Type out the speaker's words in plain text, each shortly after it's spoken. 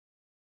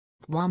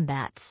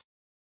Wombats.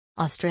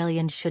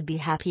 Australians should be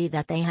happy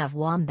that they have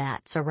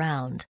wombats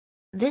around.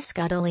 This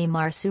cuddly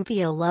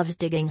marsupial loves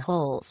digging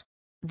holes.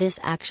 This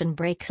action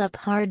breaks up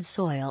hard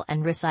soil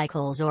and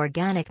recycles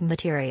organic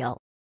material.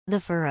 The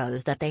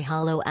furrows that they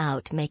hollow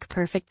out make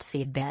perfect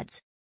seed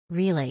beds.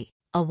 Really,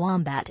 a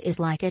wombat is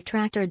like a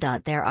tractor.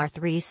 There are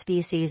 3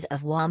 species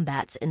of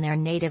wombats in their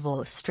native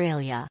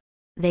Australia.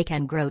 They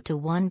can grow to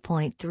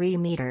 1.3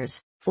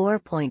 meters,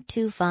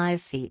 4.25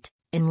 feet,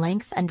 in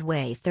length and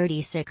weigh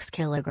 36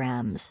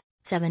 kilograms,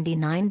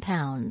 79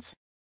 pounds.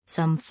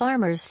 Some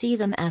farmers see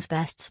them as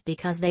pests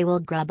because they will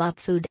grub up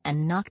food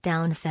and knock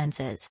down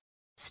fences.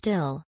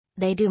 Still,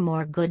 they do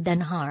more good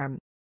than harm.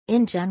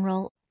 In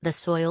general, the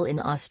soil in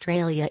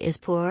Australia is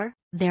poor,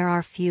 there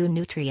are few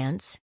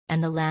nutrients,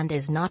 and the land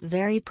is not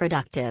very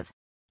productive.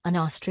 An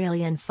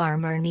Australian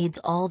farmer needs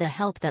all the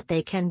help that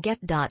they can get.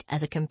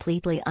 As a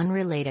completely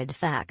unrelated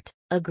fact,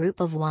 a group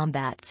of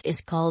wombats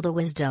is called a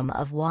wisdom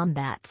of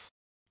wombats.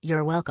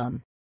 You're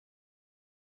welcome.